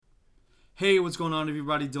Hey, what's going on,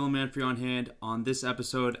 everybody? Dylan Manfrey on hand. On this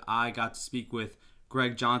episode, I got to speak with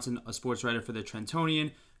Greg Johnson, a sports writer for the Trentonian.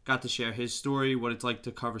 Got to share his story, what it's like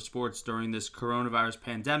to cover sports during this coronavirus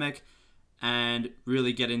pandemic, and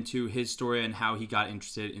really get into his story and how he got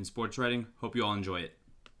interested in sports writing. Hope you all enjoy it.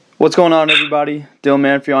 What's going on, everybody? Dylan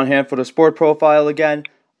Manfrey on hand for the Sport Profile again.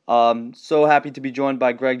 So happy to be joined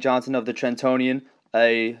by Greg Johnson of the Trentonian,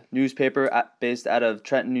 a newspaper based out of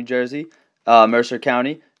Trenton, New Jersey, Mercer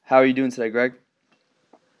County. How are you doing today, Greg?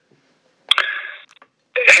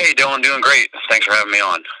 Hey, Dylan, doing great. Thanks for having me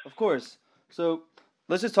on. Of course. So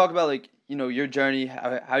let's just talk about your journey,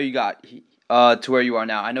 how you got to where you are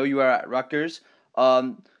now. I know you are at Rutgers.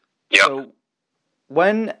 Yep. So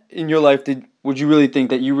when in your life would you really think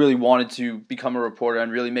that you really wanted to become a reporter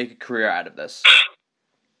and really make a career out of this?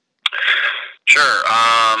 Sure.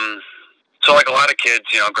 So like a lot of kids,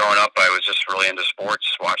 growing up, I was just really into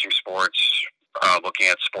sports, watching sports, looking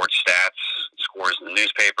at sports stats, scores in the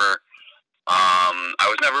newspaper. I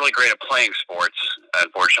was never really great at playing sports,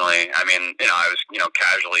 unfortunately. I mean, I was,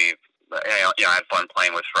 casually, I had fun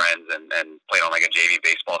playing with friends and played on like a JV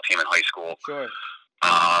baseball team in high school. Sure.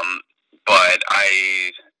 But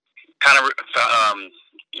I kind of,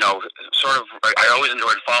 I always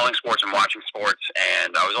enjoyed following sports and watching sports,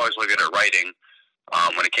 and I was always really good at writing.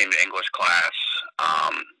 When it came to English class,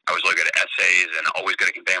 I was really good at essays and always good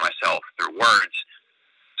at conveying myself through words.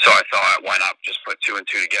 So I thought, why not just put two and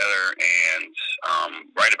two together and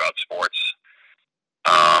write about sports?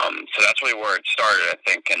 So that's really where it started, I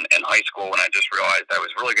think, in high school, when I just realized I was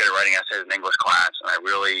really good at writing essays in English class, and I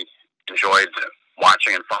really enjoyed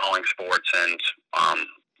watching and following sports and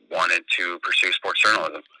wanted to pursue sports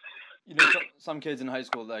journalism. Some kids in high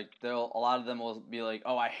school, a lot of them will be like,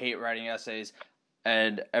 "Oh, I hate writing essays,"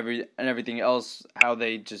 and everything else, how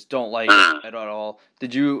they just don't like it at all.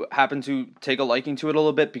 Did you happen to take a liking to it a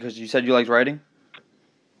little bit because you said you liked writing?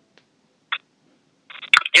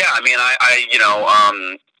 Yeah, I mean, I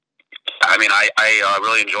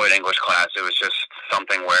really enjoyed English class. It was just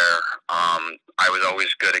something where I was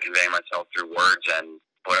always good at conveying myself through words, and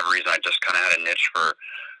for whatever reason, I just kind of had a niche for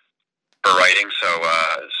writing. So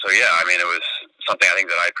yeah, I mean, it was something I think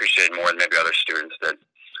that I appreciated more than maybe other students did.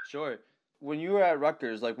 Sure. When you were at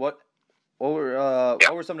Rutgers, what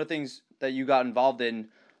were some of the things that you got involved in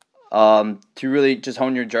to really just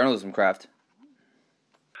hone your journalism craft?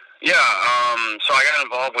 Yeah, so I got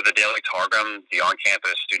involved with the Daily Targum, the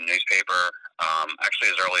on-campus student newspaper, actually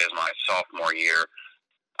as early as my sophomore year.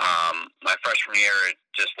 My freshman year, it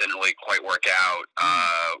just didn't really quite work out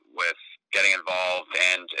with getting involved,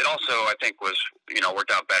 and it also, I think, was,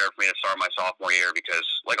 worked out better for me to start my sophomore year because,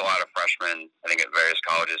 like a lot of freshmen, I think at various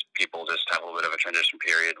colleges, people just have a little bit of a transition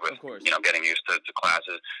period with, getting used to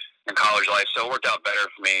classes and college life, so it worked out better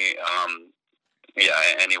for me,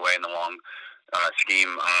 anyway, in the long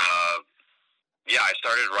scheme. I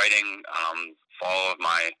started writing fall of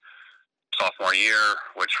my sophomore year,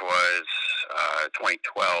 which was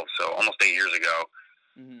 2012, so almost 8 years ago.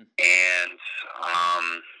 Mm-hmm. And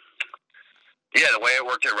the way it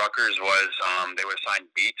worked at Rutgers was they would assign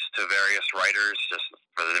beats to various writers just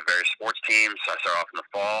for the various sports teams. So I started off in the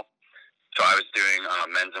fall. So I was doing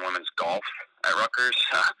men's and women's golf at Rutgers,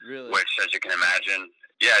 really? Which, as you can imagine,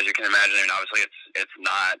 I mean, obviously it's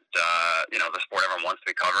not the sport everyone wants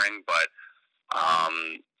to be covering, but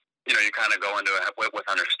you kind of go into it with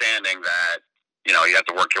understanding that you have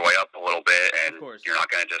to work your way up a little bit, and you're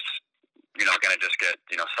not going to just get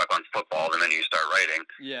stuck on football the minute you start writing.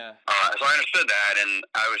 Yeah. So I understood that, and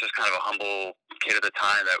I was just kind of a humble kid at the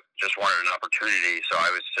time that just wanted an opportunity. So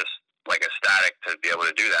I was just ecstatic to be able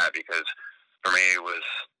to do that, because for me it was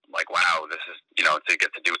like, wow, this is to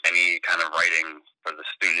get to do any kind of writing for the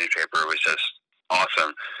student newspaper was just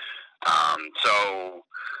awesome. So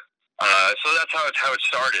that's how it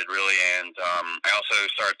started, really. And I also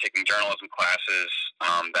started taking journalism classes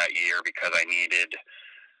that year because I needed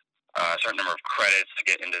a certain number of credits to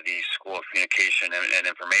get into the School of Communication and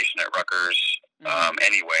Information at Rutgers.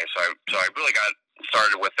 Anyway, so I really got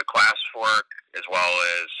started with the classwork as well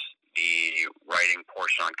as the writing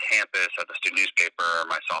portion on campus at the student newspaper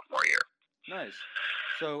my sophomore year. Nice.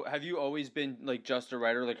 So have you always been just a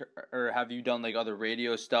writer, or have you done other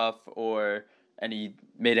radio stuff or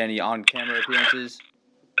made any on-camera appearances?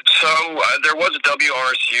 So there was a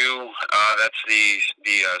WRSU, that's the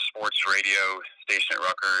sports radio station at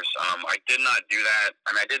Rutgers. I did not do that.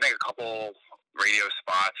 I mean, I did make a couple radio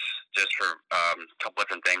spots just for a couple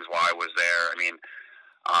different things while I was there. I mean,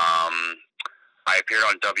 I appeared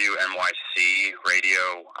on WNYC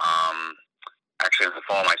radio actually in the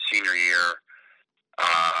fall of my senior year.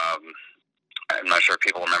 I'm not sure if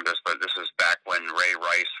people remember this, but this is back when Ray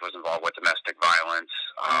Rice was involved with domestic violence.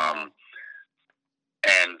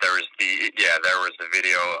 And there was the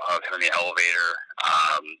video of him in the elevator.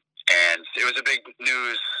 And it was a big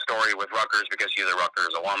news story with Rutgers because he's a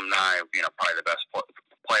Rutgers alumni, probably the best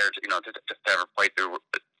player to ever play through,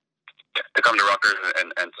 to come to Rutgers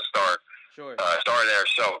and to star there.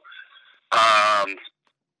 So,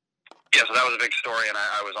 so that was a big story, and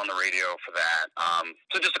I was on the radio for that.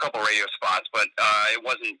 So just a couple radio spots, but it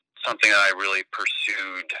wasn't something that I really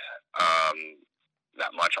pursued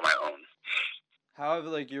that much on my own. However,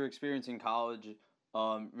 like, your experience in college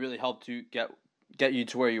really helped to get you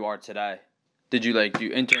to where you are today. Did you, like, do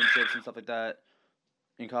internships and stuff like that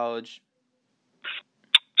in college?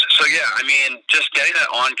 So, yeah, I mean, just getting that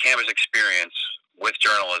on-campus experience with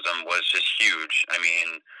journalism was just huge. I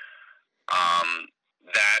mean,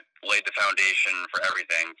 that laid the foundation for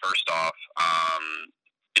everything, first off.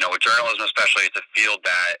 With journalism especially, it's a field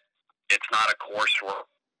that it's not a course where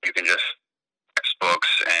you can just textbooks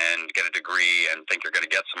and get a degree and think you're going to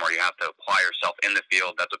get somewhere. You have to apply yourself in the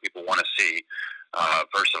field. That's what people want to see,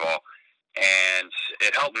 first of all. And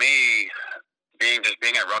it helped me being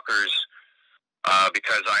at Rutgers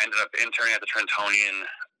because I ended up interning at the Trentonian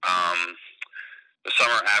the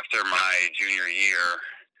summer after my junior year.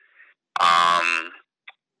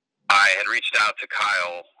 I had reached out to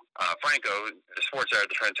Kyle Franco, the sports editor at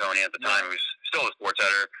the Trentonian at the time, who's still the sports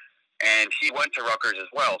editor, and he went to Rutgers as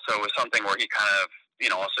well. So it was something where he kind of,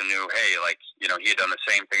 also knew, hey, like, he had done the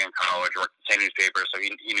same thing in college, worked the same newspaper, so he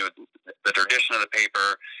knew the tradition of the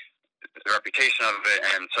paper, the reputation of it,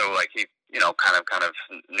 and so, like, he, kind of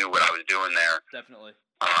knew what I was doing there. Definitely.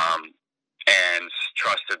 And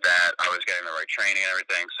trusted that I was getting the right training and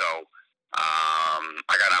everything. So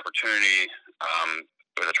I got an opportunity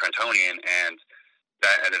with the Trentonian, and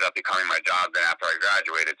that ended up becoming my job then after I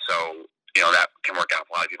graduated. So, that can work out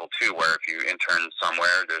for a lot of people too, where if you intern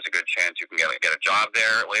somewhere, there's a good chance you can get a job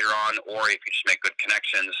there later on, or if you just make good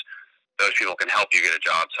connections, those people can help you get a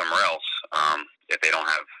job somewhere else if they don't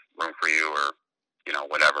have room for you or,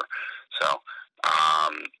 whatever. So,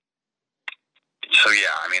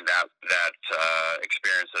 yeah, I mean, that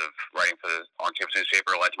experience of writing for the on-campus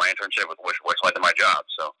newspaper led to my internship, which led to my job.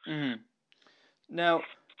 So, Now,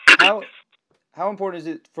 how important is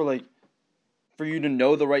it for you to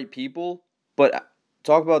know the right people? But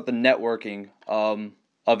talk about the networking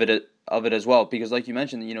of it as well, because like you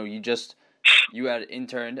mentioned, you had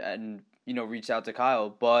interned and reached out to Kyle,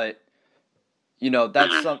 but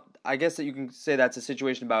that's I guess that you can say that's a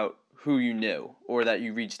situation about who you knew or that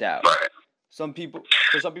you reached out. Right.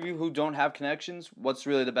 For some people who don't have connections, what's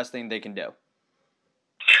really the best thing they can do?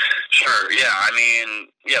 Sure. Yeah. I mean,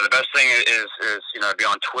 the best thing is be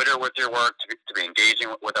on Twitter with your work, to be engaging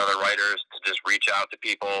with other writers, to just reach out to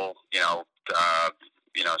people,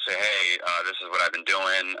 say, hey, this is what I've been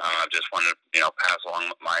doing. Just want to, pass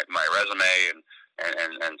along my resume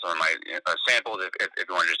and some of my samples. If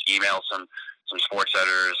you want to just email some sports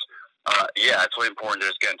editors. It's really important to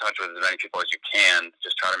just get in touch with as many people as you can.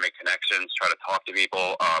 Just try to make connections, try to talk to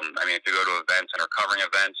people. I mean, if you go to events and are covering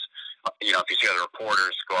events, if you see other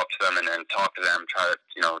reporters, go up to them and talk to them. Try to,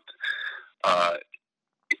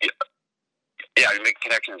 make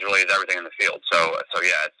connections really is everything in the field. So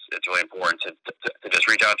it's really important to just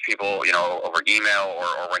reach out to people, over email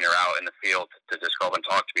or when you're out in the field, to just go up and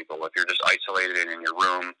talk to people. If you're just isolated in your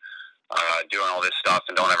room, doing all this stuff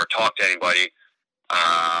and don't ever talk to anybody,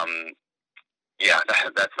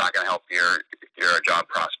 that's not going to help your job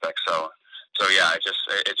prospects. So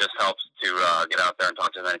it just helps to get out there and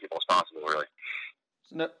talk to as many people as possible, really.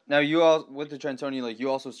 Now you all with the Trentonian, you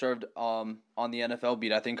also served on the NFL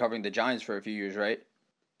beat, I think, covering the Giants for a few years, right?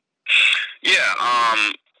 Yeah.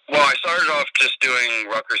 Well, I started off just doing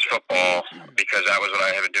Rutgers football because that was what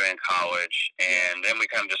I had been doing in college, and then we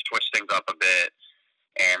kind of just switched things up a bit.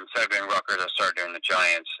 And instead of doing Rutgers, I started doing the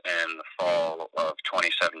Giants in the fall of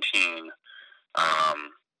 2017.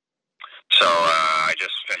 So I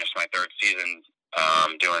just finished my third season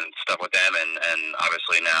doing stuff with them, and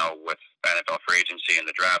obviously now with NFL free agency and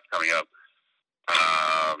the draft coming up,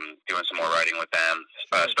 doing some more writing with them,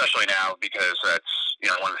 especially now because that's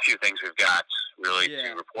one of the few things we've got really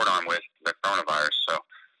to report on with the coronavirus. So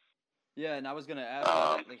and I was gonna ask,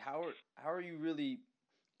 how are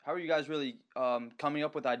you guys really coming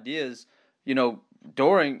up with ideas,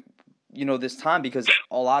 during this time, because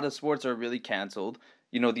a lot of sports are really canceled.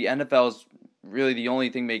 The NFL is really the only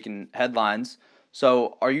thing making headlines.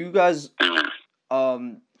 So are you guys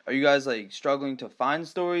like struggling to find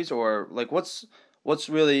stories, or like what's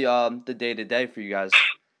really the day to day for you guys?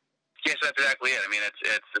 Yes, that's exactly it. I mean, it's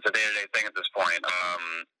a day to day thing at this point.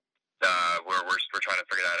 we're trying to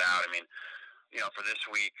figure that out. I mean, for this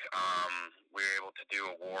week, we were able to do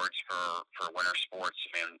awards for winter sports.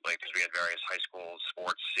 I mean, like, because we had various high school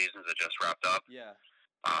sports seasons that just wrapped up. Yeah.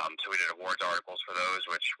 So we did awards articles for those,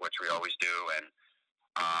 which we always do, and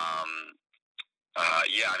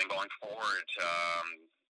I mean, going forward,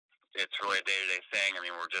 it's really a day-to-day thing. I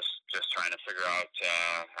mean, we're just trying to figure out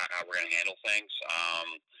how we're going to handle things.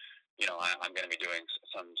 I'm going to be doing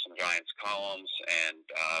some Giants columns and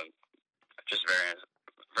just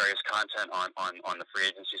various content on the free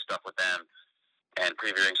agency stuff with them, and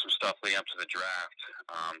previewing some stuff leading up to the draft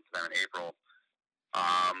for them in April.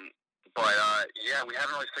 We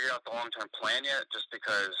haven't really figured out the long-term plan yet, just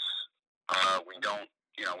because we don't,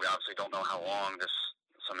 we obviously don't know how long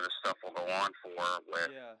some of this stuff will go on for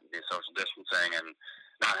with the social distancing and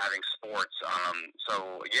not having sports.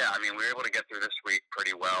 I mean, we were able to get through this week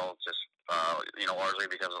pretty well, just, largely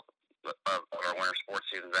because of our winter sports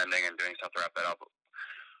season's ending and doing stuff to wrap that up.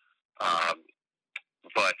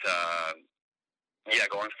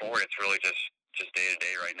 Going forward, it's really just day to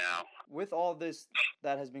day right now. With all this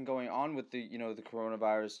that has been going on with the the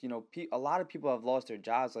coronavirus, a lot of people have lost their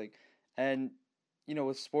jobs, and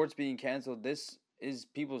with sports being canceled, this is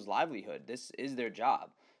people's livelihood. This is their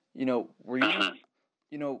job. Were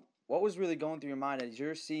you, what was really going through your mind as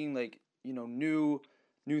you're seeing new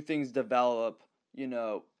things develop,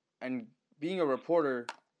 and being a reporter,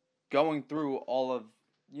 going through all of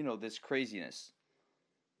this craziness?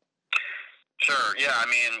 Sure. Yeah. I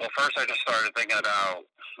mean, well, first I just started thinking about,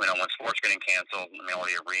 when sports getting canceled, I mean, all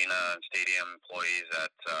the arena and stadium employees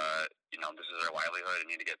that, this is their livelihood and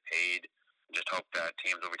need to get paid. Just hope that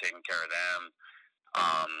teams will be taking care of them.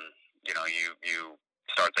 You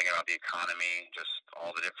start thinking about the economy, just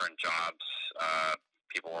all the different jobs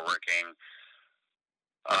people were working,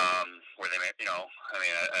 where they may,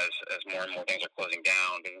 as more and more things are closing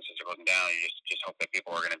down, businesses are closing down, you just hope that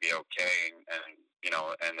people are going to be okay,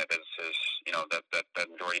 and that businesses, that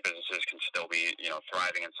majority of businesses can still be,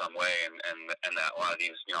 thriving in some way, and that a lot of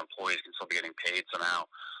these, employees can still be getting paid somehow.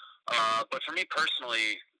 But for me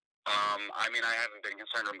personally, I haven't been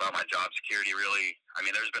concerned about my job security, really. I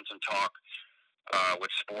mean, there's been some talk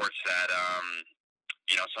with sports that,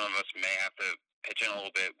 some of us may have to pitch in a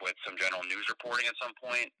little bit with some general news reporting at some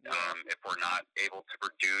point, if we're not able to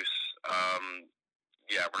produce,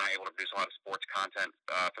 we're not able to produce a lot of sports content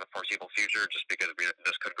for the foreseeable future, just because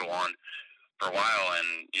this could go on for a while,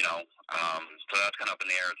 and so that's kind of up in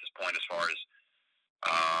the air at this point as far as,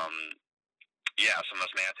 some of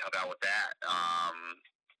us may have to help out with that.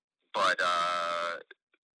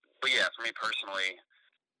 For me personally,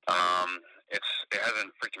 it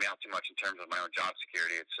hasn't freaked me out too much in terms of my own job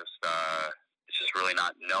security. It's just really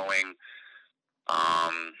not knowing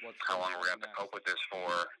how long we're going to have to cope with this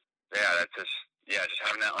for. Yeah, just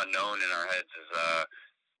having that unknown in our heads is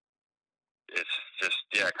it's just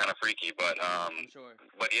kind of freaky. But sure.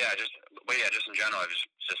 Just in general, I've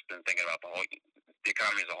just been thinking about the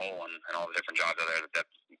economy as a whole and all the different jobs out there that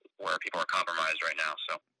where people are compromised right now.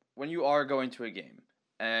 So when you are going to a game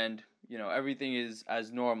and everything is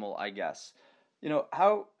as normal, I guess,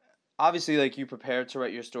 how obviously you prepare to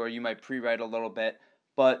write your story, you might pre-write a little bit,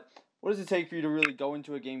 but what does it take for you to really go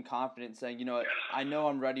into a game confident, saying, I know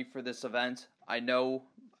I'm ready for this event. I know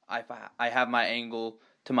I have my angle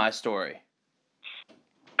to my story.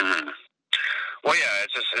 Well, yeah,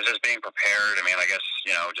 it's just being prepared. I mean, I guess,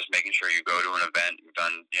 just making sure you go to an event, you've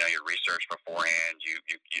done, your research beforehand, you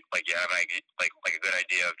have a good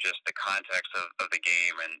idea of just the context of the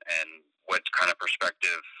game and what kind of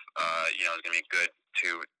perspective, is going to be good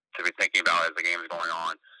to be thinking about as the game is going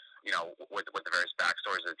on, with the various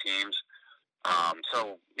backstories of the teams.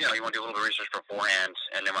 You want to do a little bit of research beforehand,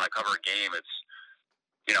 and then when I cover a game, it's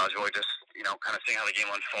really just, kind of seeing how the game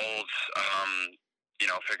unfolds,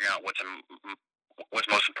 figuring out what's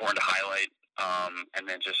most important to highlight, and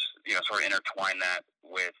then just, sort of intertwine that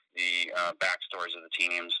with the backstories of the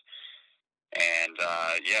teams, and,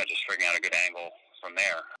 just figuring out a good angle from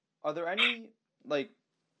there. Are there any,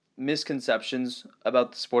 misconceptions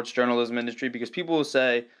about the sports journalism industry? Because people will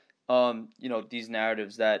say, these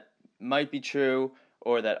narratives that might be true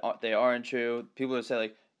or that they aren't true. People will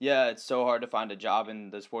say, it's so hard to find a job in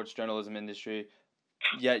the sports journalism industry,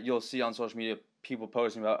 yet you'll see on social media people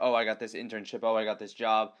posting about, I got this internship, I got this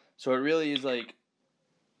job. So it really is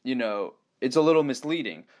it's a little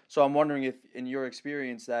misleading. So I'm wondering if, in your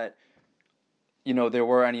experience, that, there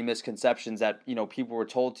were any misconceptions that, people were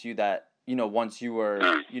told to you that, once you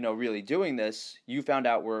were, really doing this, you found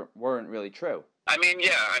out weren't really true. I mean,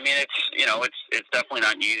 it's definitely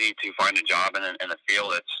not easy to find a job in the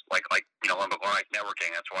field. like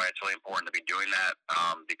networking. That's why it's really important to be doing that,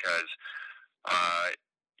 because I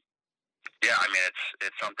mean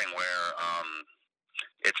it's something where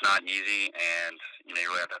it's not easy, and you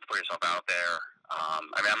really have to put yourself out there.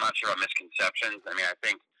 I mean, I'm not sure about misconceptions. I mean,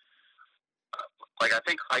 I guess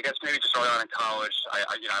maybe just early on in college,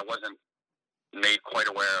 I wasn't made quite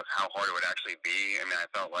aware of how hard it would actually be. I mean, I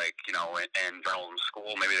felt like, in journalism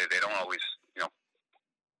school, maybe they don't always,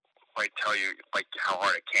 quite tell you, like, how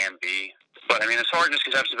hard it can be. But, I mean, as far as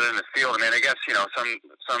misconceptions within the field, I mean, I guess, some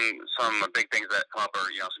big things that come up are,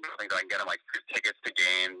 some things I can get them, like, tickets to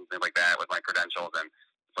games, things like that with my credentials, and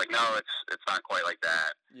it's like, no, it's not quite like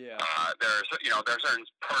that. Yeah. There's certain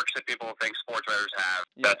perks that people think sports writers have.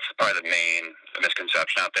 Yeah. That's probably the main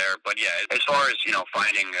misconception out there. But, yeah, as far as,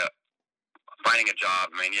 finding a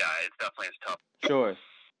job, I mean, yeah, it definitely is tough. Sure.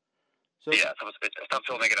 So yeah, so it's tough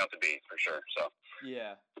to make it out to be, for sure. So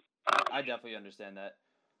yeah, I definitely understand that.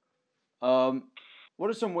 What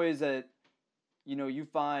are some ways that you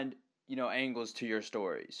find angles to your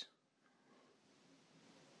stories?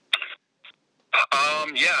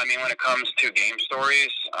 Yeah, I mean, when it comes to game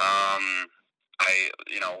stories,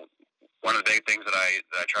 one of the big things that I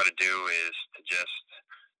try to do is to just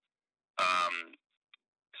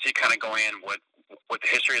see, kind of going in what the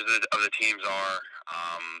histories of the teams are.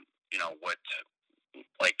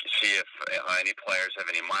 See if any players have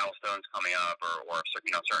any milestones coming up, or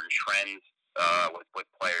certain trends with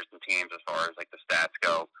players and teams as far as like the stats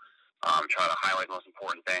go. Try to highlight the most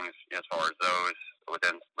important things as far as those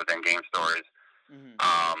within game stories. Mm-hmm.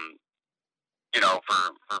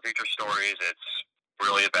 For future stories, it's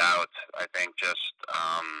really about, I think, just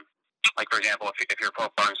like, for example, if you're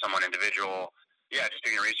profiling someone individual, yeah, just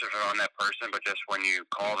doing your research on that person, but just when you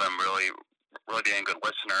call them, really being a good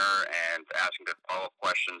listener and asking good follow-up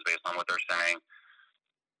questions based on what they're saying,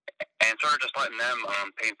 and sort of just letting them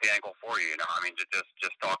paint the angle for you. I mean,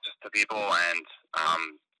 just talk to people and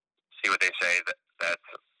see what they say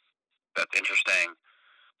that's interesting,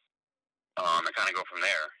 and kind of go from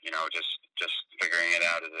there. Just figuring it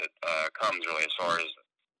out as it comes, really, as far as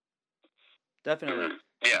definitely.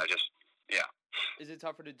 Yeah. Is it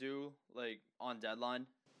tougher to do, like, on deadline?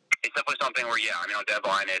 It's definitely something where, on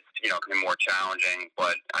deadline, it's, can be more challenging.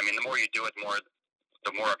 But, I mean, the more you do it,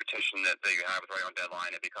 the more repetition that you have right on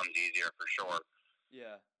deadline, it becomes easier for sure.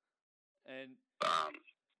 Yeah. And,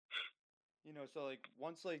 so, like,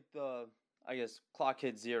 once, like, the, I guess, clock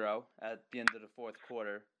hits 0 at the end of the fourth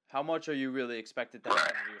quarter, how much are you really expected to have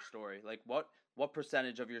of your story? Like, what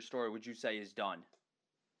percentage of your story would you say is done?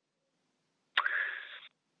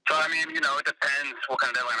 So, I mean, it depends what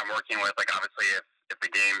kind of deadline I'm working with. Like, obviously, if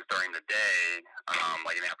the game's during the day,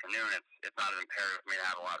 like in the afternoon, it's not as imperative for me to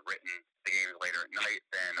have a lot written. The game's later at night,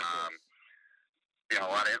 then, for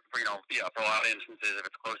a lot of instances, if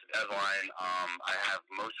it's close to deadline, I have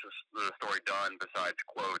most of the story done besides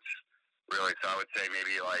quotes, really. So I would say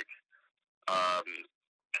maybe like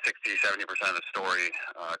 60-70% of the story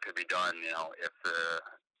could be done, if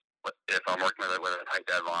I'm working with a tight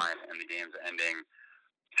deadline and the game's ending,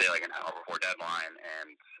 say, like an hour before deadline,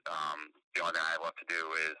 and the only thing I have left to do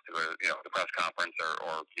is to go to the press conference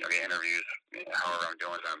or the interviews, however I'm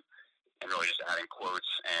doing them, and really just adding quotes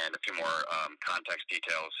and a few more context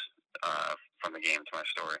details from the game to my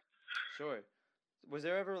story. Sure. Was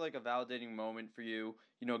there ever like a validating moment for you,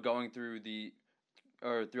 going through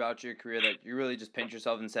throughout your career, that you really just pinch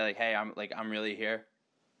yourself and say, like, hey, I'm really here?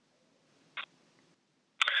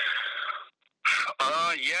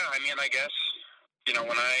 Yeah, I mean, I guess,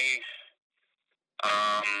 when I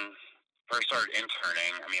first started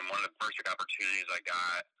interning, I mean, one of the first opportunities I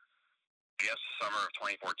got, I guess the summer of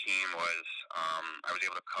 2014, was I was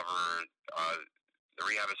able to cover the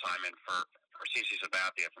rehab assignment for CC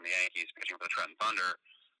Sabathia from the Yankees, pitching for the Trenton Thunder.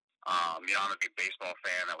 I'm a big baseball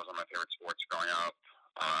fan. That was one of my favorite sports growing up.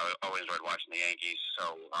 I always enjoyed watching the Yankees. So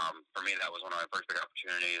for me, that was one of my first big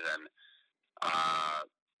opportunities. And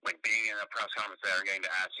like being in a press conference there and getting to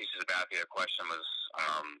ask CC Sabathia a question was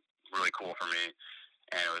really cool for me.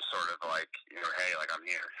 And it was sort of like, hey, like, I'm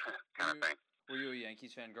here kind of thing. Were you a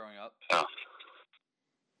Yankees fan growing up?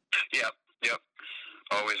 Yep.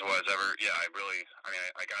 Always was.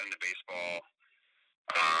 I got into baseball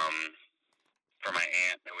from my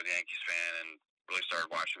aunt who was a Yankees fan, and really started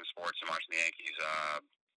watching sports and watching the Yankees, I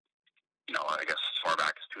guess as far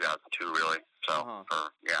back as 2002, really. So, for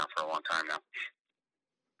a long time now.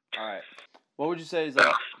 All right. What would you say is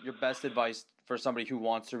like your best advice for somebody who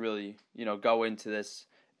wants to really, go into this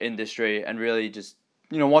industry and really just,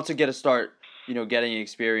 wants to get a start, getting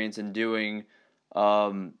experience and doing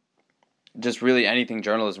just really anything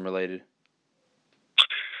journalism related?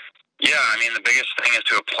 Yeah, I mean, the biggest thing is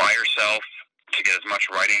to apply yourself to get as much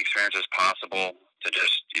writing experience as possible. To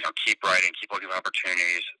just keep writing, keep looking for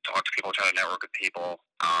opportunities, talk to people, try to network with people.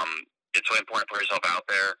 It's really important to put yourself out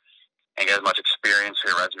there and get as much experience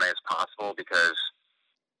to your resume as possible, because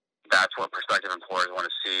that's what prospective employers want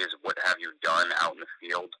to see, is what have you done out in the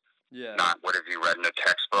field, not what have you read in a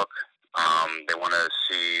textbook. They want to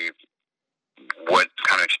see what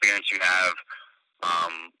kind of experience you have,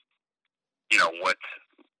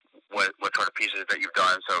 what sort of pieces that you've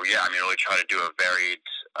done. So yeah, I mean, really try to do a varied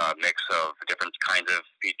mix of different kinds of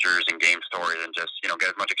features and game stories, and just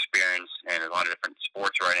get as much experience and a lot of different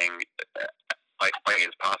sports writing like playing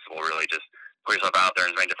as possible. Really, just put yourself out there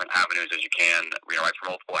in as many different avenues as you can. Write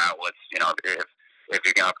for multiple outlets. If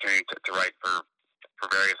you get an opportunity to write for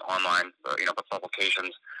various online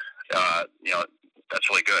publications, that's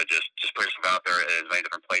really good. Just put yourself out there in as many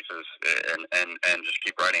different places, and just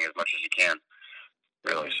keep writing as much as you can.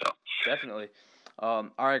 Really, so definitely. All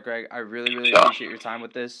right, Greg, I really appreciate your time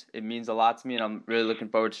with this. It means a lot to me, and I'm really looking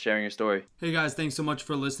forward to sharing your story. Hey guys, thanks so much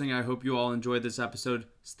for listening. I hope you all enjoyed this episode.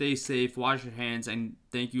 Stay safe, wash your hands, and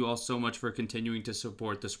thank you all so much for continuing to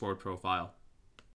support the Sport Profile.